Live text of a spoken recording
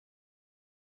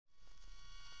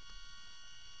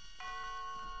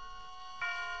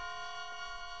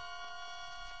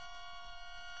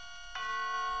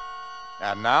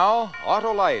And now,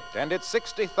 Autolite and its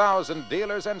 60,000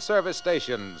 dealers and service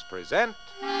stations present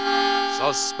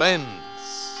Suspense.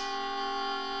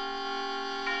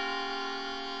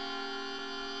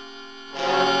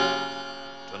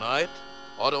 Tonight,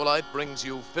 Autolite brings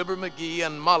you Fibber McGee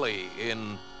and Molly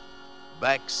in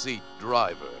Backseat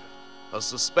Driver, a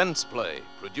suspense play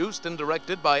produced and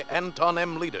directed by Anton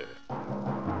M. Leader.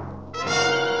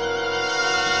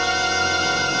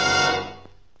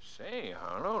 Say,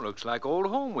 Harlow, looks like Old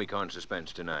Home Week on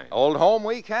suspense tonight. Old Home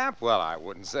Week, Hap? Well, I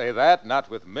wouldn't say that. Not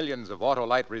with millions of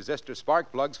Autolite resistor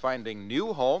spark plugs finding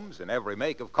new homes in every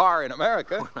make of car in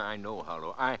America. I know,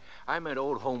 Harlow. I meant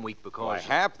Old Home Week because... Why,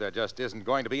 Hap, there just isn't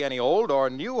going to be any old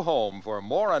or new home for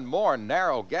more and more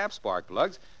narrow gap spark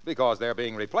plugs because they're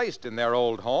being replaced in their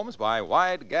old homes by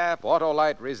wide gap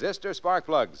Autolite resistor spark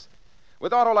plugs.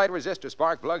 With Autolite resistor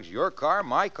spark plugs, your car,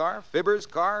 my car, Fibber's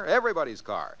car, everybody's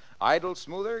car idles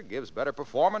smoother, gives better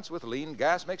performance with lean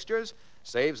gas mixtures,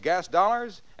 saves gas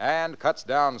dollars, and cuts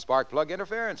down spark plug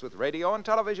interference with radio and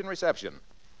television reception.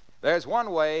 There's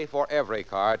one way for every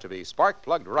car to be spark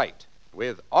plugged right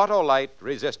with Autolite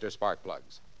resistor spark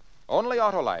plugs. Only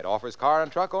Autolite offers car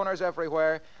and truck owners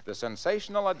everywhere the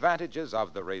sensational advantages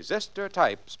of the resistor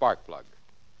type spark plug.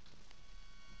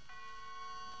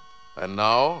 And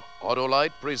now,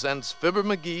 Autolite presents Fibber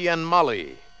McGee and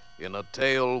Molly in a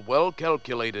tale well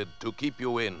calculated to keep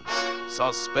you in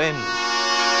suspense.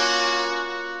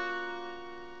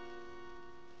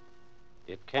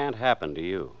 It can't happen to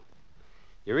you.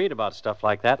 You read about stuff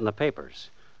like that in the papers.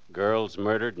 Girls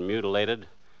murdered and mutilated,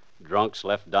 drunks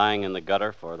left dying in the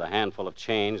gutter for the handful of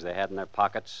change they had in their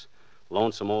pockets,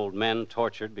 lonesome old men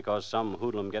tortured because some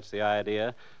hoodlum gets the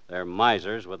idea they're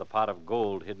misers with a pot of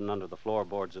gold hidden under the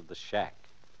floorboards of the shack.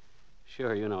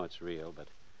 Sure, you know it's real, but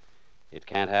it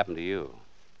can't happen to you.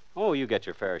 Oh, you get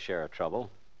your fair share of trouble.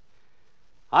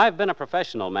 I've been a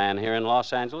professional man here in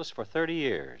Los Angeles for 30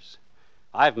 years.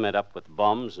 I've met up with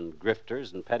bums and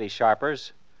grifters and petty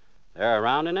sharpers. They're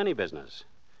around in any business.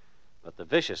 But the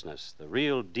viciousness, the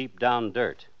real deep-down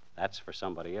dirt, that's for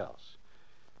somebody else.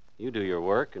 You do your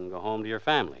work and go home to your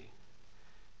family.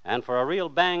 And for a real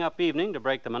bang-up evening to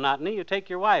break the monotony, you take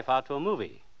your wife out to a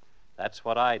movie. That's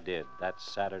what I did that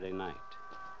Saturday night.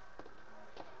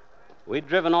 We'd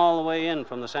driven all the way in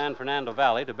from the San Fernando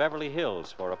Valley to Beverly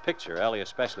Hills for a picture Ellie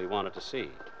especially wanted to see.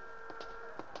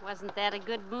 Wasn't that a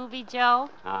good movie, Joe?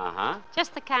 Uh-huh.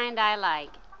 Just the kind I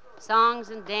like. Songs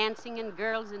and dancing and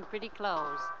girls in pretty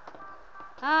clothes.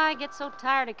 Oh, I get so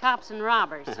tired of cops and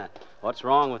robbers. What's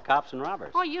wrong with cops and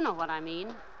robbers? Oh, you know what I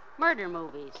mean. Murder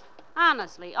movies.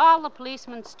 Honestly, all the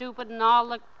policemen stupid and all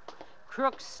the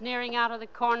crooks sneering out of the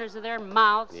corners of their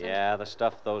mouths. Yeah, the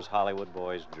stuff those Hollywood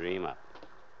boys dream up.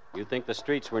 You'd think the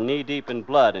streets were knee-deep in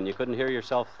blood and you couldn't hear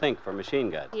yourself think for machine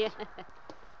guns. Yeah.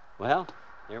 Well,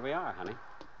 here we are, honey.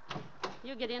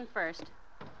 You get in first.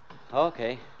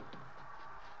 Okay.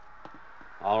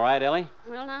 All right, Ellie?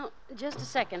 Well, now, just a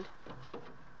second.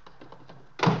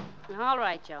 All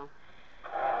right, Joe.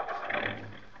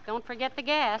 Don't forget the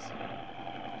gas.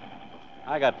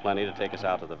 I got plenty to take us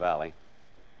out to the valley.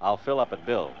 I'll fill up at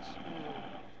Bill's.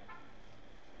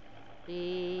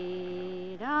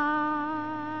 Dee-da-da-dee.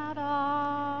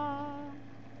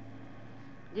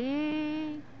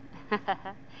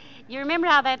 You remember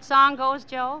how that song goes,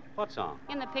 Joe? What song?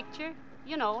 In the picture.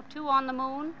 You know, Two on the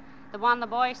Moon. The one the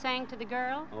boy sang to the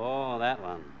girl. Oh, that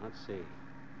one. Let's see.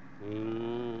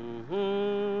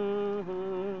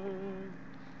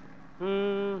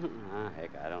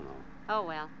 Heck, I don't know. Oh,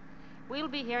 well. We'll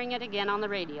be hearing it again on the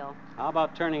radio. How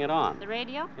about turning it on? The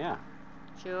radio? Yeah.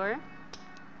 Sure.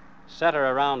 Set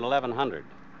her around 1100.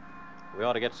 We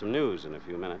ought to get some news in a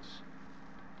few minutes.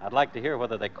 I'd like to hear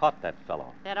whether they caught that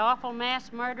fellow. That awful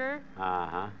mass murderer?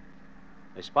 Uh-huh.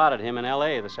 They spotted him in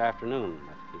L.A. this afternoon,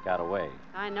 but he got away.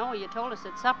 I know. You told us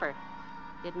at supper.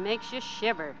 It makes you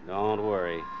shiver. Don't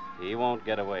worry. He won't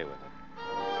get away with it.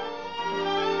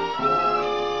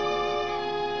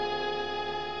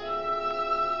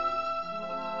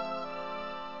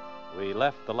 We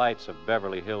left the lights of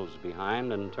Beverly Hills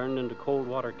behind and turned into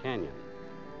Coldwater Canyon.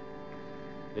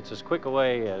 It's as quick a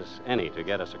way as any to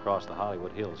get us across the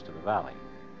Hollywood Hills to the valley.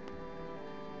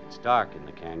 It's dark in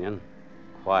the canyon,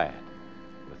 quiet,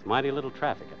 with mighty little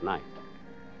traffic at night.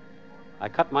 I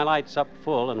cut my lights up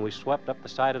full and we swept up the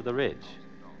side of the ridge.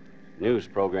 News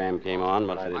program came on,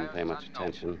 but I didn't pay much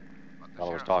attention. The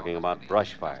fellow was talking about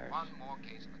brush fires.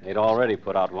 They'd already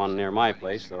put out one near my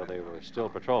place, though they were still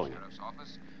patrolling it.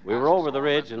 We were over the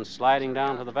ridge and sliding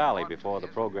down to the valley before the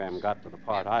program got to the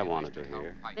part I wanted to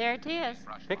hear. There it is.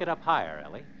 Pick it up higher,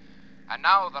 Ellie. And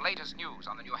now the latest news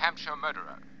on the New Hampshire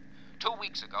murderer. 2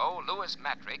 weeks ago, Louis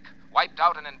Matrick wiped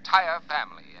out an entire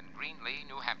family in Greenlee,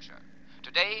 New Hampshire.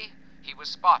 Today, he was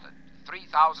spotted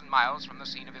 3,000 miles from the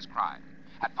scene of his crime.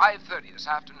 At 5:30 this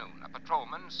afternoon, a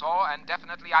patrolman saw and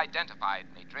definitely identified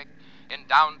Matrick in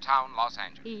downtown Los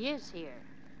Angeles. He is here.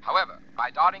 However, by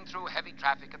darting through heavy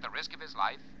traffic at the risk of his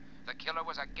life, the killer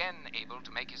was again able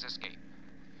to make his escape.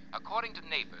 According to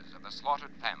neighbors of the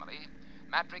slaughtered family,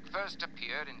 Matrick first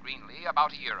appeared in Greenlee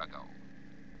about a year ago.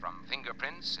 From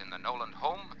fingerprints in the Noland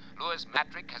home, Louis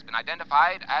Matrick has been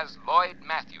identified as Lloyd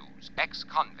Matthews,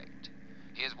 ex-convict.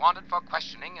 He is wanted for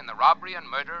questioning in the robbery and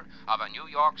murder of a New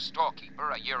York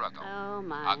storekeeper a year ago. Oh,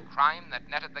 my. A crime that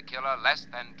netted the killer less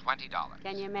than $20.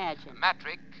 Can you imagine?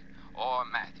 Matrick, or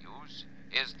Matthews,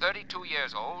 is 32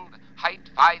 years old, height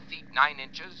 5 feet 9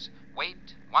 inches,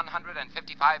 weight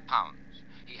 155 pounds.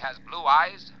 He has blue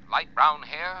eyes, light brown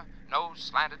hair, nose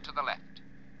slanted to the left.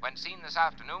 When seen this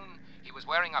afternoon, he was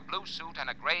wearing a blue suit and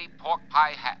a gray pork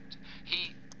pie hat.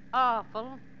 He...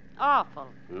 Awful. Awful.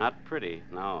 Not pretty,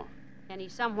 no. And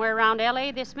he's somewhere around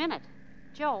L.A. this minute.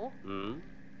 Joe, Hmm?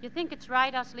 you think it's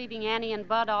right us leaving Annie and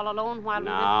Bud all alone while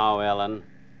Now, Ellen.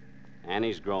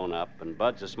 Annie's grown up, and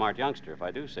Bud's a smart youngster, if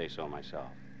I do say so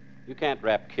myself. You can't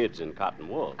wrap kids in cotton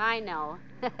wool. I know.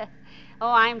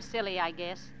 Oh, I'm silly, I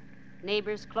guess.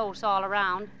 Neighbors close all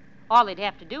around. All they'd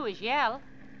have to do is yell.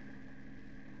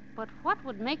 But what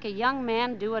would make a young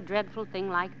man do a dreadful thing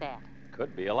like that?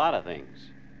 Could be a lot of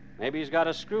things. Maybe he's got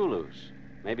a screw loose.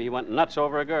 Maybe he went nuts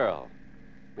over a girl.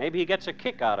 Maybe he gets a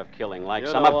kick out of killing like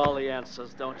You some know of... all the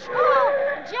answers, don't you?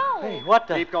 Joe! Hey, what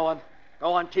the... Keep going.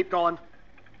 Go on, keep going.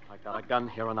 I got a gun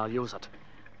here and I'll use it.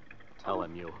 Tell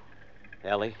him you.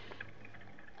 Ellie,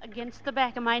 Against the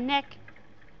back of my neck.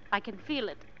 I can feel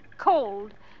it.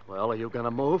 Cold. Well, are you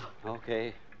gonna move?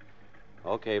 okay.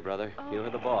 Okay, brother. You're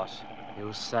the boss.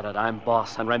 You said it. I'm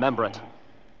boss, and remember it.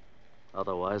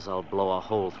 Otherwise, I'll blow a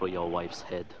hole through your wife's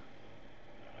head.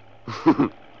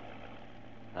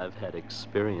 I've had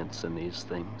experience in these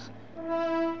things.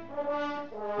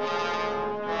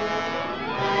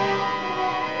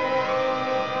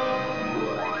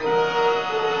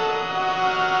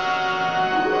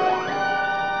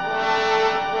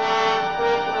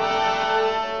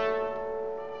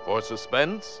 For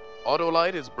suspense,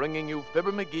 Autolite is bringing you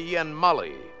Fibber McGee and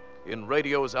Molly in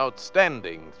radio's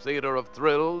outstanding theater of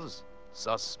thrills,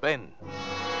 Suspense.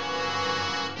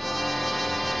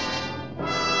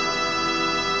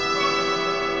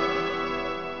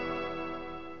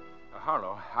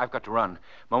 Harlow, I've got to run.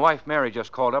 My wife Mary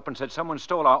just called up and said someone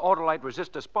stole our Autolite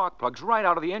resistor spark plugs right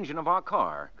out of the engine of our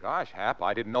car. Gosh, Hap,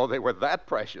 I didn't know they were that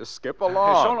precious. Skip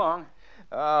along. So long.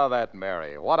 Oh, that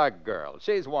Mary. What a girl.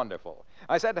 She's wonderful.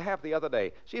 I said to Hap the other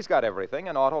day, she's got everything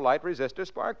an Autolite resistor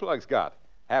spark plug's got.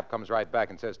 Hap comes right back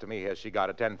and says to me, has she got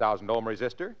a 10,000 ohm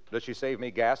resistor? Does she save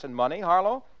me gas and money,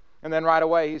 Harlow? And then right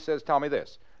away he says, tell me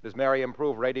this. Does Mary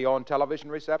improve radio and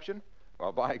television reception?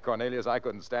 Well, by Cornelius, I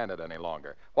couldn't stand it any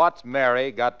longer. What's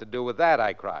Mary got to do with that,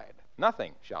 I cried.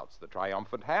 Nothing, shouts the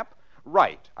triumphant Hap.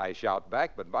 Right, I shout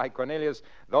back, but by Cornelius,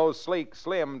 those sleek,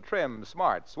 slim, trim,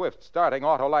 smart, swift starting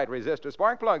Autolite resistor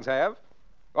spark plugs have.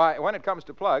 Why, when it comes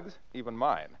to plugs, even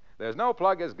mine, there's no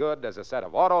plug as good as a set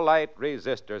of Autolite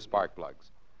resistor spark plugs.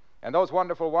 And those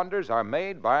wonderful wonders are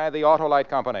made by the Autolite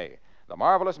Company, the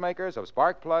marvelous makers of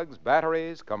spark plugs,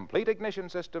 batteries, complete ignition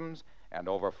systems, and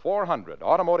over 400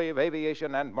 automotive,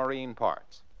 aviation, and marine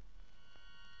parts.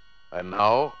 And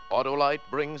now, Autolite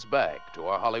brings back to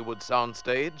our Hollywood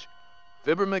soundstage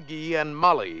Fibber McGee and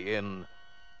Molly in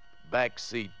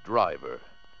Backseat Driver,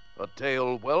 a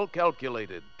tale well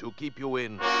calculated to keep you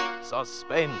in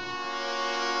suspense.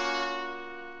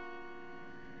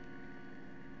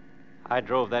 I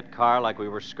drove that car like we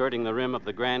were skirting the rim of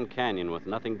the Grand Canyon with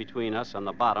nothing between us on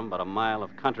the bottom but a mile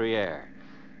of country air.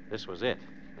 This was it,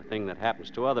 the thing that happens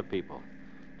to other people,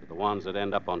 to the ones that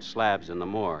end up on slabs in the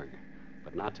morgue.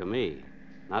 But not to me,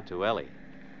 not to Ellie.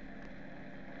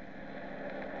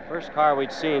 The first car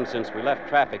we'd seen since we left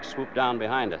traffic swooped down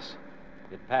behind us.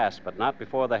 It passed, but not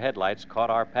before the headlights caught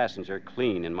our passenger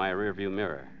clean in my rearview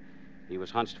mirror. He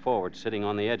was hunched forward, sitting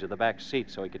on the edge of the back seat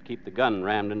so he could keep the gun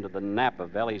rammed into the nape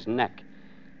of Ellie's neck.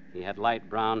 He had light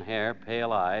brown hair,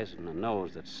 pale eyes, and a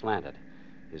nose that slanted.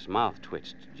 His mouth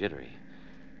twitched, jittery.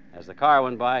 As the car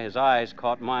went by, his eyes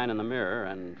caught mine in the mirror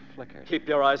and flickered. Keep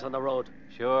your eyes on the road.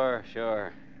 Sure,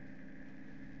 sure.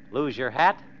 Lose your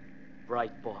hat?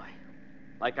 Bright boy.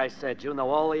 Like I said, you know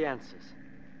all the answers.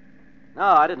 No,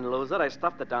 I didn't lose it. I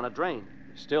stuffed it down a drain.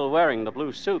 Still wearing the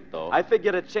blue suit, though. I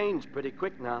figured it changed pretty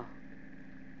quick now.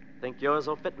 Think yours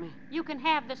will fit me? You can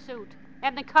have the suit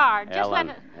and the car. Just Ellen,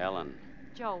 let it... Ellen.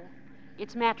 Joe,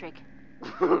 it's Matrick.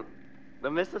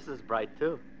 The missus is bright,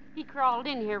 too. He crawled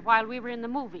in here while we were in the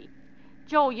movie.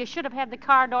 Joe, you should have had the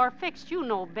car door fixed. You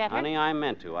know better. Honey, I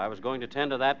meant to. I was going to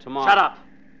tend to that tomorrow. Shut up!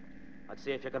 Let's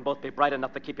see if you can both be bright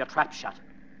enough to keep your trap shut.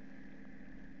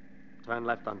 Turn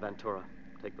left on Ventura.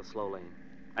 Take the slow lane.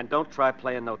 And don't try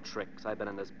playing no tricks. I've been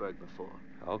in this burg before.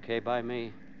 Okay by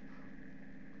me.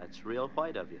 That's real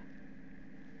white of you.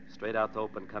 Straight out to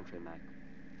open country, Mac.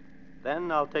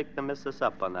 Then I'll take the missus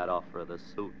up on that offer of the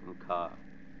suit and car.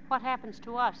 What happens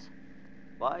to us?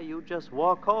 Why, you just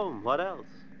walk home. What else?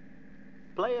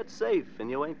 Play it safe, and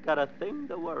you ain't got a thing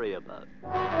to worry about.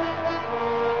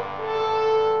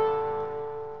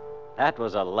 That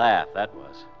was a laugh, that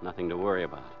was. Nothing to worry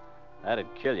about.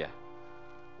 That'd kill you.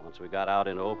 Once we got out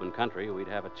into open country, we'd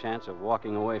have a chance of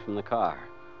walking away from the car.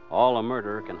 All a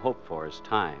murderer can hope for is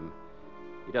time.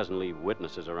 He doesn't leave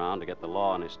witnesses around to get the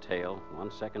law on his tail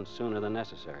 1 second sooner than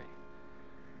necessary.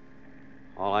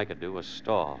 All I could do was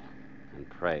stall and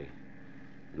pray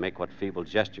and make what feeble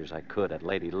gestures I could at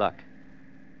Lady Luck.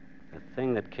 The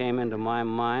thing that came into my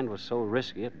mind was so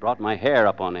risky it brought my hair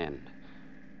up on end.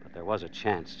 But there was a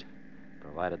chance,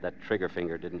 provided that trigger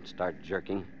finger didn't start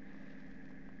jerking.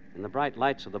 In the bright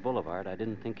lights of the boulevard, I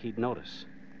didn't think he'd notice,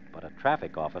 but a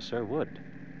traffic officer would.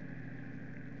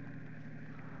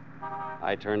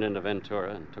 I turned into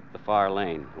Ventura and took the far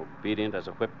lane, obedient as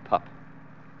a whipped pup.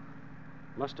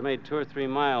 Must have made 2 or 3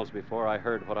 miles before I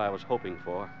heard what I was hoping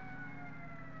for.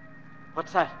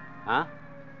 What's that? Huh?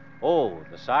 Oh,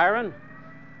 the siren?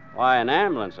 Why, an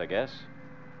ambulance, I guess.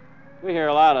 We hear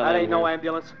a lot of them. That ain't no here.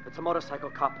 ambulance. It's a motorcycle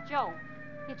cop. Joe,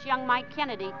 it's young Mike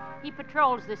Kennedy. He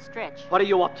patrols this stretch. What are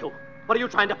you up to? What are you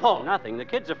trying to pull? Nothing. The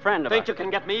kid's a friend of Think ours. you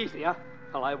can get me easy, huh?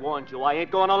 Well, I warned you. I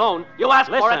ain't going alone. You asked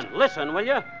for it. Listen, will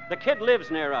you? The kid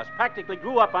lives near us, practically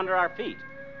grew up under our feet.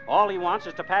 All he wants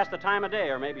is to pass the time of day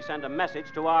or maybe send a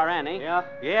message to our Annie. Yeah?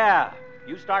 Yeah.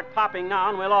 You start popping now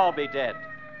and we'll all be dead.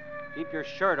 Keep your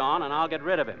shirt on and I'll get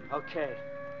rid of him. Okay.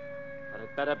 But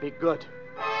it better be good.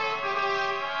 I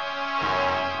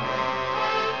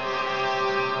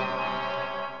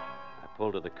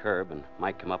pulled to the curb and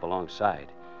Mike came up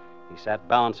alongside. He sat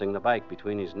balancing the bike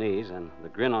between his knees, and the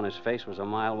grin on his face was a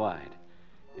mile wide.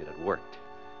 It had worked.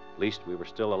 At least we were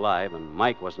still alive, and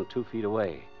Mike wasn't 2 feet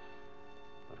away.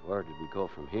 But where did we go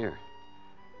from here?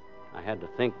 I had to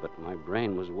think, but my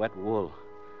brain was wet wool.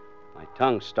 My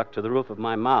tongue stuck to the roof of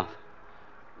my mouth.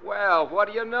 Well, what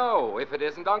do you know if it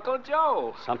isn't Uncle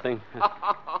Joe? Something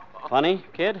funny,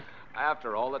 kid?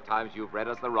 After all the times you've read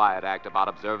us the riot act about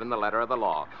observing the letter of the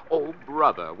law. Oh,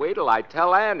 brother, wait till I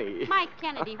tell Annie. Mike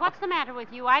Kennedy, what's the matter with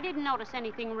you? I didn't notice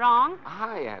anything wrong.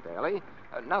 Hi, Aunt Ellie.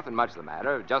 Nothing much the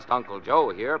matter. Just Uncle Joe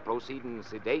here proceeding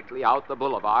sedately out the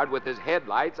boulevard with his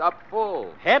headlights up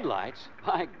full. Headlights?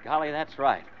 By golly, that's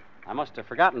right. I must have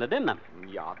forgotten to dim them.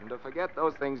 You oughtn't to forget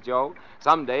those things, Joe.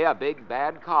 Someday a big,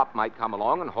 bad cop might come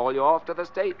along and haul you off to the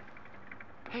state.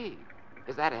 Hey,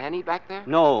 is that Annie back there?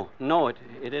 No,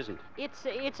 it isn't.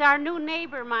 It's our new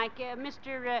neighbor, Mike,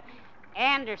 Mr.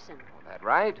 Anderson. Oh, that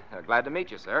right? Glad to meet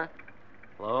you, sir.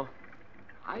 Hello?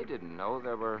 I didn't know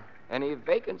there were any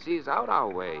vacancies out our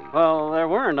way. Well, there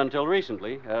weren't until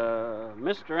recently.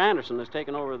 Mr. Anderson has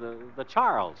taken over the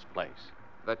Charles place.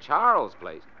 The Charles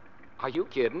place? Are you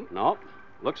kidding? No.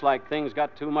 Looks like things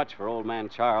got too much for old man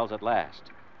Charles at last.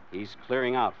 He's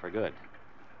clearing out for good.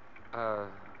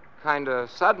 Kind of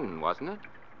sudden, wasn't it?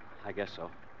 I guess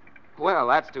so. Well,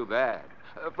 that's too bad.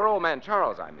 For old man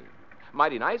Charles, I mean.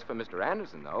 Mighty nice for Mr.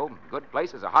 Anderson, though. Good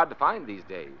places are hard to find these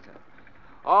days.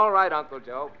 All right, Uncle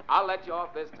Joe. I'll let you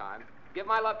off this time. Give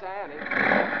my love to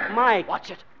Annie. Mike! Watch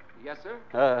it. Yes,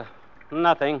 sir?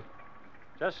 Nothing.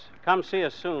 Just come see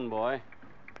us soon, boy.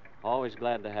 Always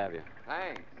glad to have you.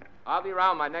 Thanks. I'll be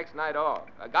around my next night off.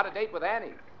 I got a date with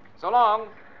Annie. So long.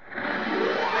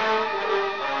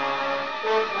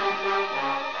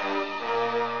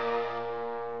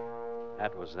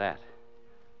 That was that.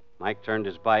 Mike turned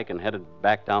his bike and headed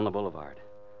back down the boulevard.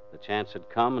 The chance had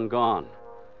come and gone.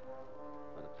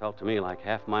 But it felt to me like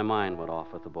half my mind went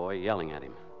off with the boy yelling at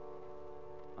him.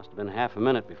 Must have been half a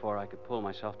minute before I could pull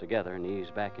myself together and ease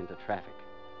back into traffic.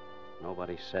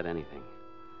 Nobody said anything.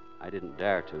 I didn't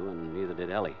dare to, and neither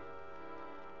did Ellie.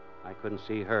 I couldn't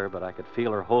see her, but I could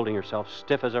feel her holding herself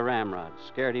stiff as a ramrod,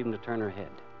 scared even to turn her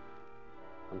head.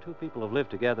 When two people have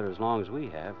lived together as long as we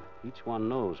have, each one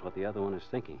knows what the other one is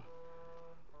thinking.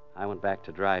 I went back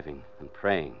to driving and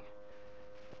praying.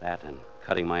 That and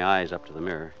cutting my eyes up to the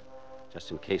mirror,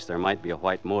 just in case there might be a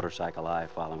white motorcycle eye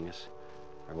following us.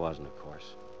 There wasn't, of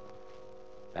course.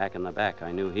 Back in the back,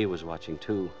 I knew he was watching,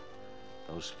 too.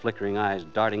 Those flickering eyes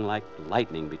darting like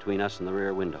lightning between us and the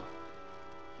rear window.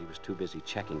 He was too busy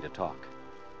checking to talk.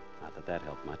 Not that that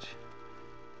helped much.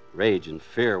 Rage and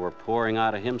fear were pouring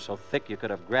out of him so thick you could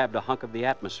have grabbed a hunk of the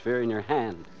atmosphere in your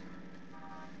hand.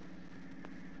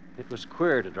 It was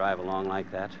queer to drive along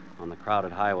like that on the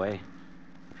crowded highway,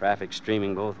 traffic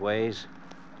streaming both ways,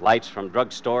 lights from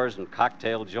drugstores and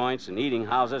cocktail joints and eating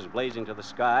houses blazing to the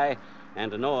sky,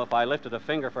 and to know if I lifted a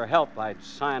finger for help, I'd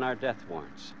sign our death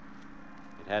warrants.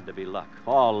 It had to be luck,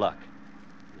 all luck.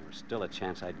 There was still a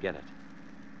chance I'd get it.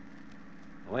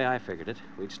 The way I figured it,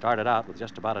 we'd started out with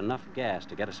just about enough gas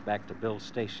to get us back to Bill's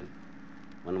station.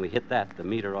 When we hit that, the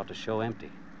meter ought to show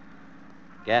empty.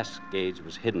 Gas gauge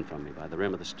was hidden from me by the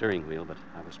rim of the steering wheel, but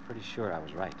I was pretty sure I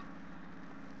was right.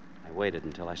 I waited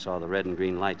until I saw the red and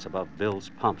green lights above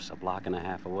Bill's pumps a block and a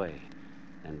half away.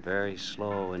 Then very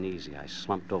slow and easy, I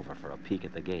slumped over for a peek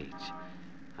at the gauge.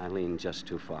 I leaned just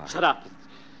too far. Shut up.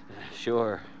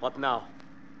 Sure. What now?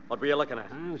 What were you looking at?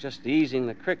 I was just easing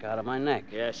the crick out of my neck.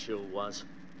 Yes, you was.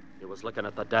 You was looking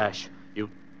at the dash.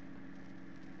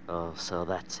 Oh, so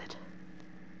that's it.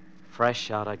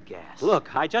 Fresh out of gas.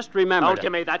 Look, I just remembered. Don't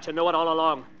give me that. You knew it all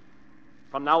along.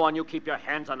 From now on, you keep your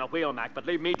hands on the wheel, Mac, but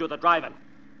leave me do the driving.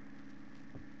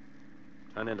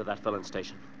 Turn into that filling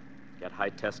station. Get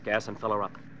high-test gas and fill her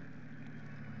up.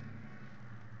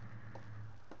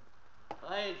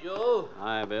 Hi, Joe.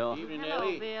 Hi, Bill. Evening, Hello,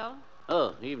 Ellie. Bill.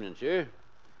 Oh, evening, sir.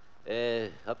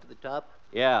 Up to the top?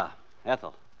 Yeah,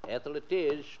 Ethel. Ethel it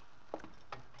is.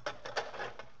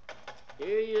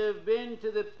 Here you've been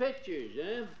to the pictures,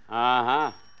 eh?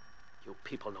 Uh-huh. You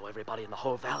people know everybody in the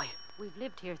whole valley. We've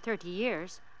lived here 30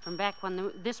 years, from back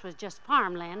when this was just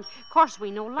farmland. Of course, we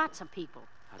know lots of people.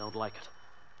 I don't like it.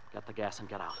 Get the gas and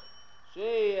get out.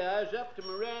 Say, I was up to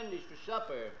Miranda's for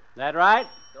supper. That right?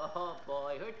 Oh,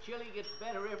 boy, her chili gets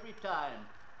better every time.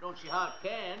 Don't see how it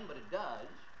can, but it does.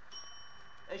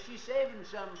 She's saving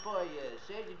something for you.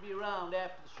 Said you'd be around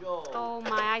after the show. Oh,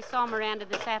 my, I saw Miranda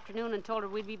this afternoon and told her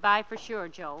we'd be by for sure,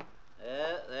 Joe.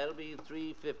 That'll be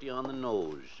 $3.50 on the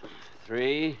nose.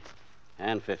 3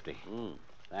 and 50. Mm.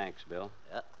 Thanks, Bill.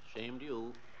 Yeah, same to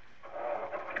you.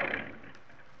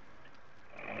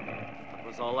 What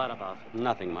was all that about?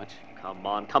 Nothing much. Come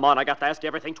on. I got to ask you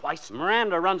everything twice.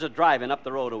 Miranda runs a drive-in up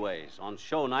the road a ways. On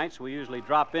show nights, we usually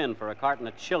drop in for a carton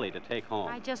of chili to take home.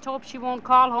 I just hope she won't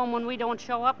call home when we don't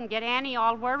show up and get Annie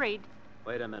all worried.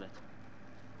 Wait a minute.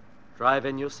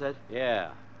 Drive-in, you said?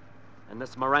 Yeah. And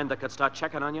this Miranda could start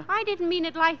checking on you? I didn't mean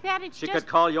it like that. It's She just... could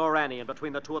call your Annie, and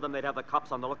between the two of them, they'd have the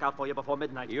cops on the lookout for you before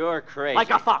midnight. You're crazy.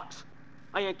 Like a fox.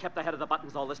 I ain't kept ahead of the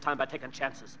buttons all this time by taking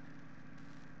chances.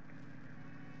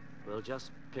 We'll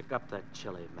just pick up that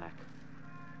chili, Mac.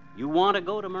 You want to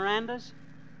go to Miranda's?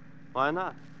 Why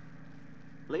not?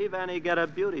 Leave Annie get a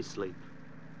beauty sleep.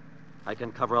 I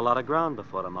can cover a lot of ground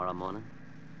before tomorrow morning.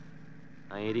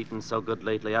 I ain't eaten so good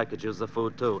lately, I could use the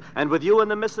food, too. And with you and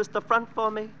the missus to front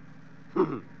for me,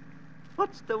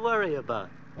 what's to worry about?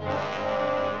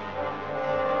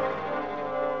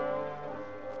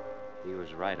 He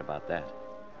was right about that.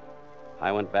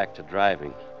 I went back to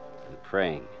driving and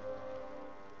praying.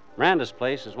 Miranda's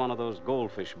place is one of those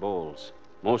goldfish bowls,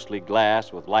 mostly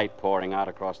glass with light pouring out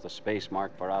across the space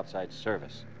marked for outside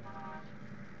service.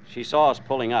 She saw us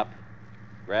pulling up,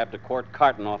 grabbed a quart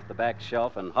carton off the back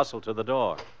shelf, and hustled to the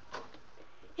door.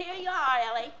 Here you are,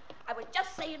 Ellie. I was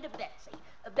just saying to Betsy.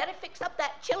 Better fix up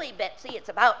that chili, Betsy. It's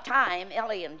about time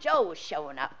Ellie and Joe was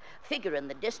showing up, figuring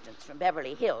the distance from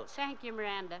Beverly Hills. Thank you,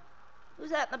 Miranda.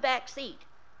 Who's that in the back seat?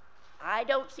 I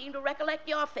don't seem to recollect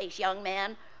your face, young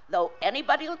man, though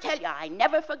anybody'll tell you I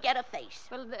never forget a face.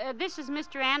 Well, this is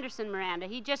Mr. Anderson, Miranda.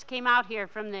 He just came out here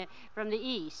from the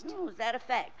east. Oh, is that a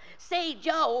fact? Say,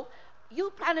 Joe,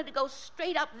 you planning to go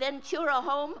straight up Ventura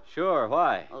home? Sure,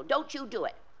 why? Oh, don't you do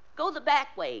it. Go the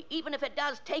back way, even if it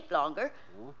does take longer.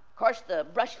 Of course, the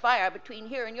brush fire between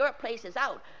here and your place is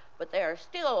out, but there are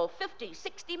still 50,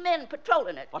 60 men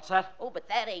patrolling it. What's that? Oh, but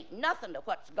that ain't nothing to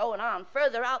what's going on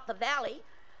further out the valley.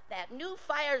 That new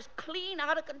fire's clean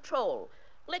out of control,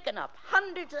 licking up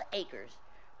hundreds of acres.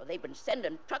 Well, they've been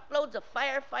sending truckloads of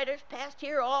firefighters past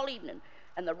here all evening,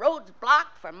 and the road's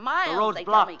blocked for miles, The road's they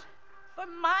blocked. tell me. For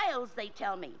miles, they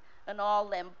tell me. And all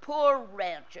them poor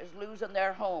ranchers losing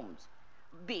their homes.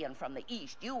 Being from the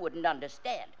east, you wouldn't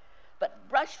understand. But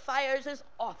brush fires is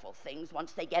awful things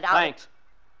once they get out. Thanks.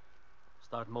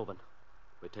 Start moving.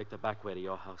 We take the back way to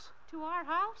your house. To our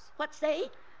house? What say?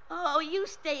 Oh, you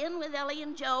staying with Ellie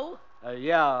and Joe?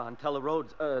 Yeah, until the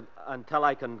roads, until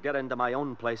I can get into my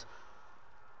own place.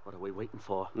 What are we waiting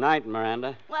for? Night,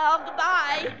 Miranda. Well,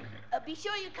 goodbye. Be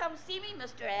sure you come see me,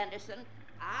 Mr. Anderson.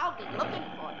 I'll be looking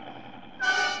for you.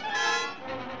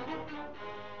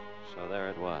 So there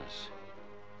it was.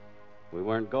 We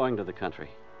weren't going to the country.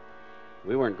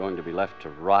 We weren't going to be left to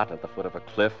rot at the foot of a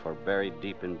cliff or buried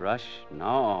deep in brush.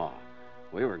 No.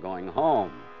 We were going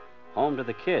home. Home to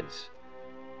the kids.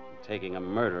 Taking a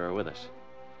murderer with us.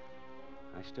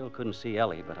 I still couldn't see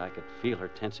Ellie, but I could feel her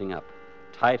tensing up,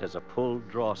 tight as a pulled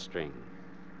drawstring.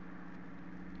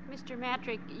 Mr.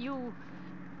 Matrick, you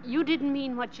didn't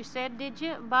mean what you said, did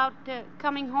you, about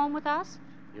coming home with us?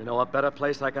 You know a better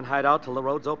place I can hide out till the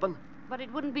road's open? But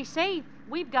it wouldn't be safe.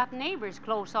 We've got neighbors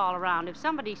close all around. If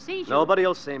somebody sees you...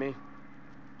 Nobody'll see me.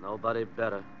 Nobody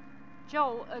better.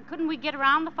 Joe, couldn't we get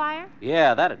around the fire?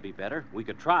 Yeah, that'd be better. We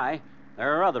could try.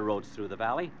 There are other roads through the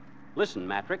valley. Listen,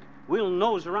 Matrick, we'll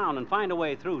nose around and find a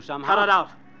way through somehow. Cut it out.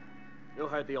 You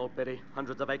heard the old biddy.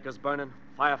 Hundreds of acres burning.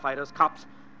 Firefighters, cops.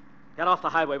 Get off the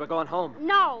highway. We're going home.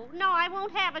 No, I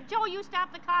won't have it. Joe, you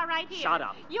stop the car right here. Shut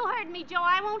up. You heard me, Joe.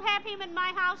 I won't have him in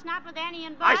my house, not with Annie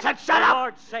and Bud. I said shut up! For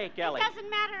Lord's sake, Ellie. It doesn't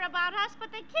matter about us,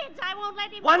 but the kids, I won't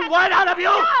let him... One word out of you!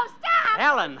 No, stop!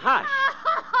 Ellen, hush.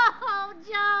 Oh,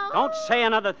 Joe. Don't say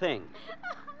another thing.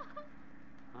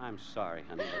 I'm sorry,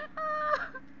 honey,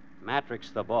 but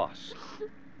Matrick's the boss.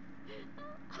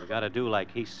 You gotta do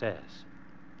like he says.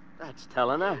 That's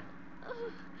telling her.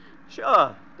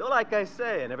 Sure, do like I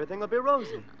say, and everything will be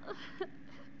rosy.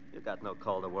 You got no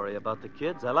call to worry about the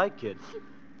kids. I like kids.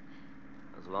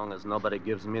 As long as nobody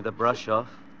gives me the brush off.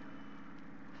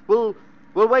 We'll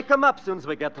wake them up soon as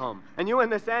we get home. And you and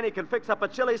this Annie can fix up a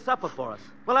chilly supper for us.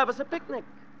 We'll have us a picnic.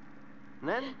 And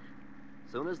then,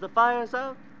 as soon as the fire's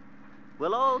out,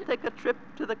 we'll all take a trip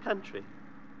to the country.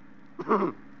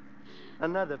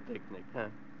 Another picnic, huh?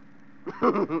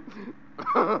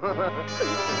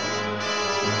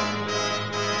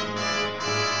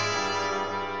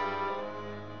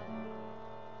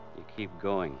 You keep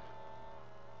going.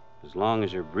 As long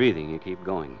as you're breathing, you keep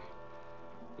going.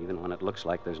 Even when it looks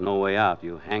like there's no way out,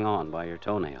 you hang on by your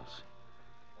toenails.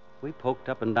 We poked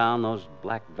up and down those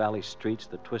Black Valley streets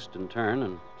that twist and turn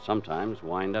and sometimes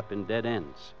wind up in dead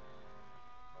ends.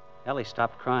 Ellie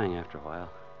stopped crying after a while.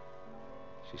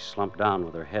 She slumped down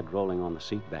with her head rolling on the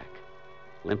seat back,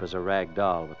 limp as a rag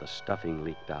doll with the stuffing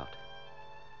leaked out.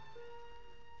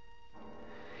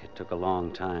 It took a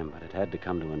long time, but it had to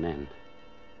come to an end.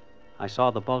 I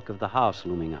saw the bulk of the house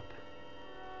looming up.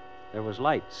 There was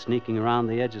light sneaking around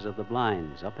the edges of the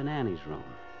blinds up in Annie's room.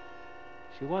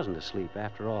 She wasn't asleep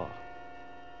after all.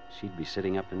 She'd be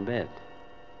sitting up in bed,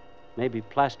 maybe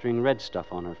plastering red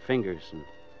stuff on her fingers and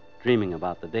dreaming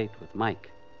about the date with Mike.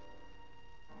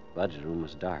 Bud's room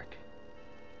was dark.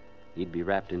 He'd be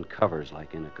wrapped in covers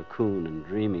like in a cocoon and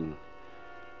dreaming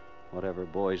whatever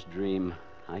boys dream.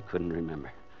 I couldn't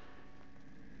remember.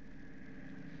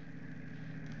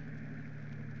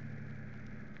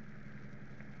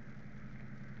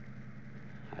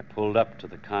 I pulled up to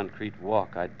the concrete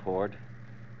walk I'd poured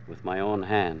with my own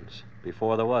hands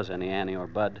before there was any Annie or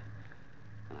Bud,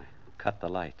 and I cut the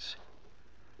lights.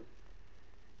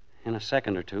 In a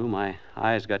second or two, my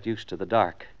eyes got used to the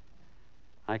dark.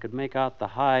 I could make out the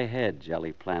high hedge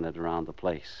Ellie planted around the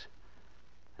place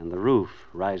and the roof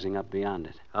rising up beyond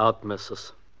it. Out,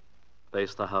 missus.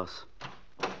 Face the house.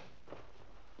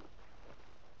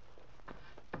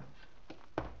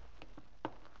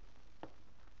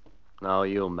 Now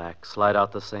you, Mac. Slide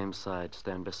out the same side.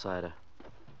 Stand beside her.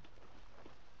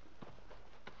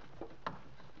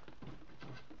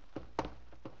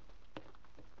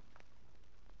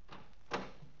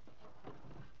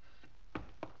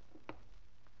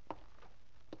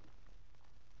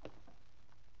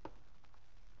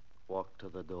 Walk to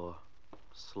the door.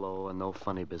 Slow and no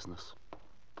funny business.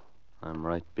 I'm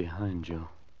right behind you.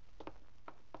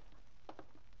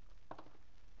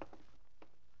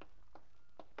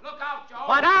 Look out, Joe!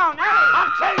 Lie down, Ellie!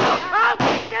 I'll kill you!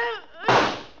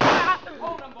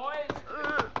 Hold him, boys.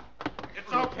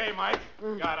 It's okay, Mike.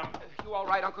 Got him. You all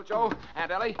right, Uncle Joe?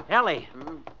 Aunt Ellie? Ellie!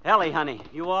 Ellie, honey,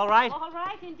 you all right? All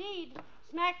right, indeed.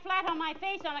 Smack flat on my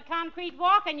face on a concrete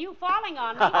walk and you falling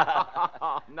on me.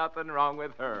 Nothing wrong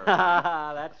with her.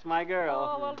 That's my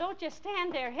girl. Oh, well, don't just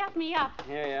stand there. Help me up.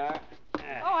 Here you are.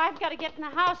 Oh, I've got to get in the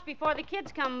house before the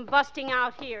kids come busting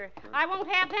out here. I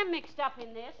won't have them mixed up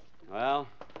in this. Well,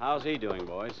 how's he doing,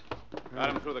 boys? Got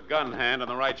him through the gun hand on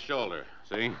the right shoulder.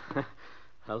 See?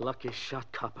 A lucky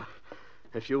shot, copper.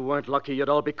 If you weren't lucky, you'd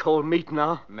all be cold meat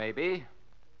now. Maybe.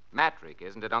 Matrick,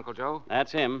 isn't it, Uncle Joe?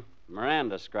 That's him.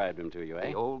 Miranda described him to you, eh?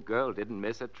 The old girl didn't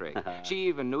miss a trick. She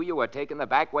even knew you were taking the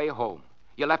back way home.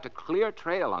 You left a clear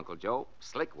trail, Uncle Joe.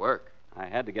 Slick work. I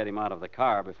had to get him out of the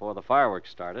car before the fireworks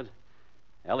started.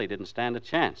 Ellie didn't stand a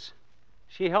chance.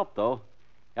 She helped, though.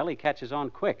 Ellie catches on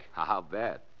quick. I'll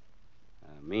bet.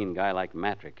 A mean guy like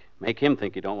Matrick. Make him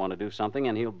think you don't want to do something,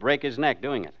 and he'll break his neck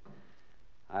doing it.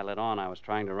 I let on I was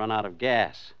trying to run out of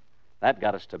gas. That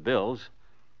got us to Bill's.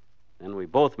 Then we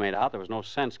both made out there was no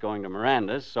sense going to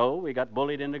Miranda's, so we got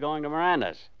bullied into going to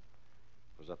Miranda's.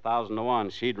 It was 1,000 to 1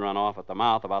 she'd run off at the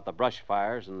mouth about the brush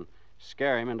fires and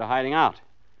scare him into hiding out.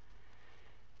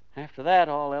 After that,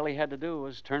 all Ellie had to do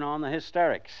was turn on the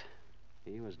hysterics.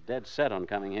 He was dead set on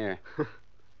coming here.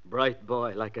 Bright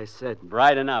boy, like I said.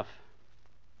 Bright enough.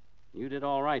 You did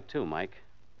all right, too, Mike.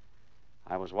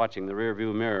 I was watching the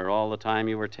rearview mirror all the time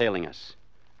you were tailing us,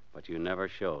 but you never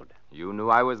showed. You knew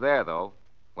I was there, though.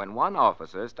 When one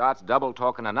officer starts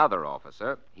double-talking another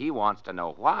officer, he wants to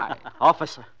know why.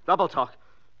 Officer, double talk.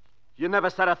 You never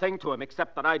said a thing to him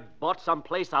except that I'd bought some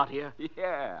place out here.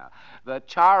 Yeah, the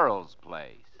Charles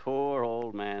place. Poor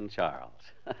old man Charles.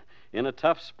 In a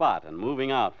tough spot and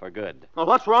moving out for good. Well,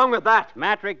 what's wrong with that?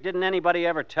 Matrick, didn't anybody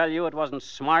ever tell you it wasn't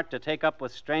smart to take up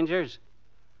with strangers?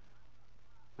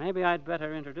 Maybe I'd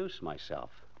better introduce myself.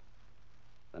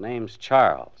 The name's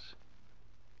Charles.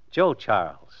 Joe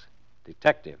Charles,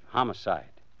 detective, homicide.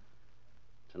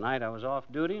 Tonight I was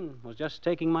off duty and was just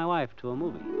taking my wife to a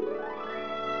movie.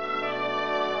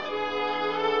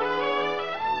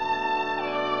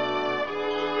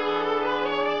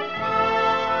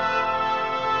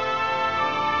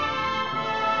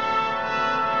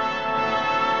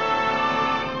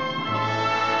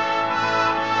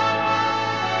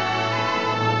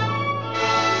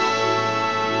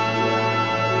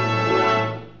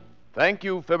 Thank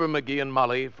you, Fibber McGee and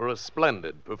Molly, for a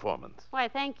splendid performance. Why,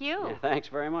 thank you. Yeah, thanks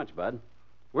very much, Bud.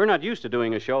 We're not used to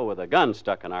doing a show with a gun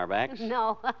stuck in our backs.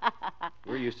 No.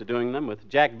 We're used to doing them with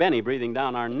Jack Benny breathing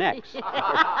down our necks. Or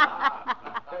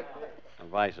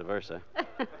vice versa.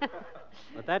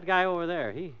 But that guy over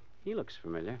there, he looks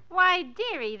familiar. Why,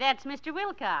 dearie, that's Mr.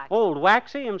 Wilcox. Old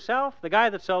Waxy himself? The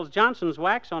guy that sells Johnson's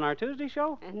wax on our Tuesday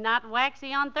show? Not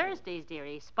Waxy on Thursdays,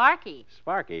 dearie. Sparky.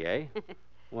 Sparky, eh?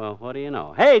 Well, what do you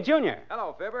know? Hey, Junior.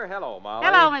 Hello, Fibber. Hello, Molly.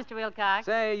 Hello, Mr. Wilcox.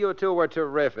 Say, you two were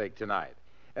terrific tonight.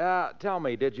 Tell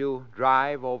me, did you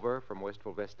drive over from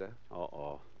Wistful Vista?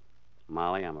 Uh-oh.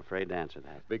 Molly, I'm afraid to answer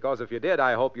that. Because if you did,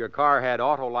 I hope your car had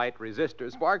Autolite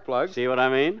resistor spark plugs. See what I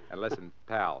mean? And listen,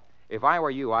 pal, if I were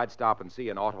you, I'd stop and see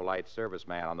an Autolite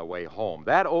serviceman on the way home.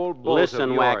 That old bull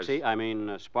Listen, of yours...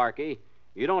 Waxy, Sparky,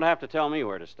 you don't have to tell me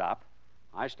where to stop.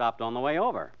 I stopped on the way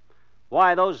over.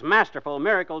 Why, those masterful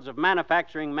miracles of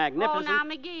manufacturing magnificent... Oh, now,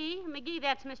 McGee,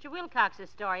 that's Mr. Wilcox's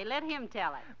story. Let him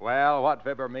tell it. Well, what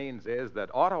Fibber means is that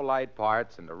Autolite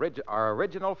parts are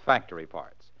original factory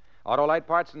parts. Autolite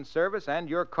parts and service and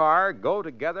your car go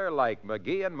together like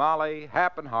McGee and Molly,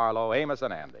 Hap and Harlow, Amos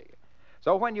and Andy.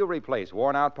 So when you replace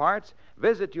worn-out parts,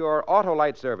 visit your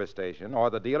Autolite service station or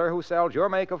the dealer who sells your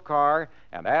make of car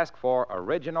and ask for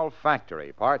original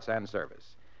factory parts and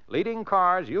service. Leading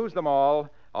cars use them all.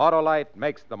 Autolite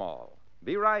makes them all.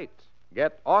 Be right.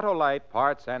 Get Autolite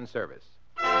parts and service.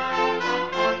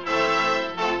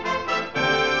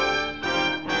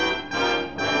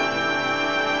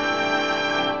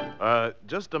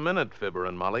 Just a minute, Fibber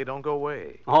and Molly. Don't go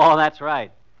away. Oh, that's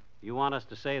right. You want us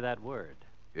to say that word.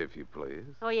 If you please.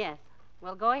 Oh, yes.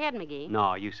 Well, go ahead, McGee.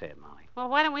 No, you say it, Molly. Well,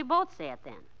 why don't we both say it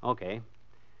then? Okay.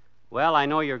 Well, I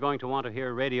know you're going to want to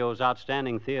hear radio's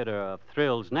outstanding theater of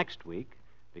thrills next week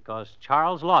because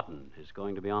Charles Lawton is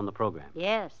going to be on the program.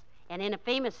 Yes, and in a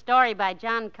famous story by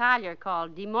John Collier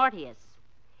called Demortius.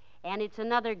 And it's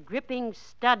another gripping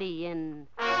study in...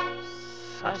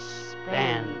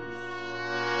 suspense.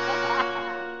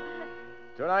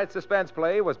 Tonight's suspense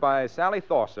play was by Sally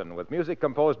Thorson, with music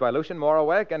composed by Lucien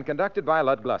Moraweck and conducted by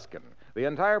Lud Gluskin. The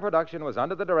entire production was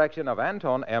under the direction of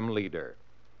Anton M. Leader.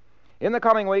 In the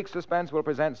coming weeks, Suspense will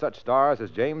present such stars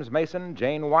as James Mason,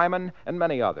 Jane Wyman, and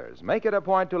many others. Make it a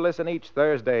point to listen each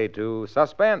Thursday to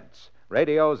Suspense,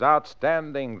 radio's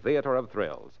outstanding theater of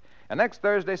thrills. And next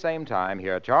Thursday, same time,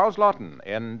 hear Charles Lawton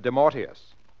in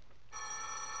Demortius.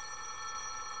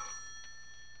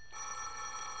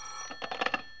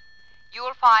 You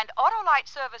will find Autolite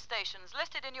service stations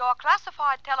listed in your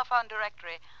classified telephone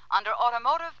directory under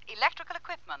Automotive Electrical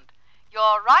Equipment.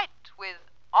 You're right with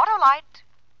Autolite.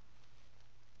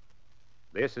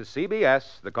 This is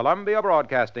CBS, the Columbia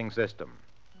Broadcasting System.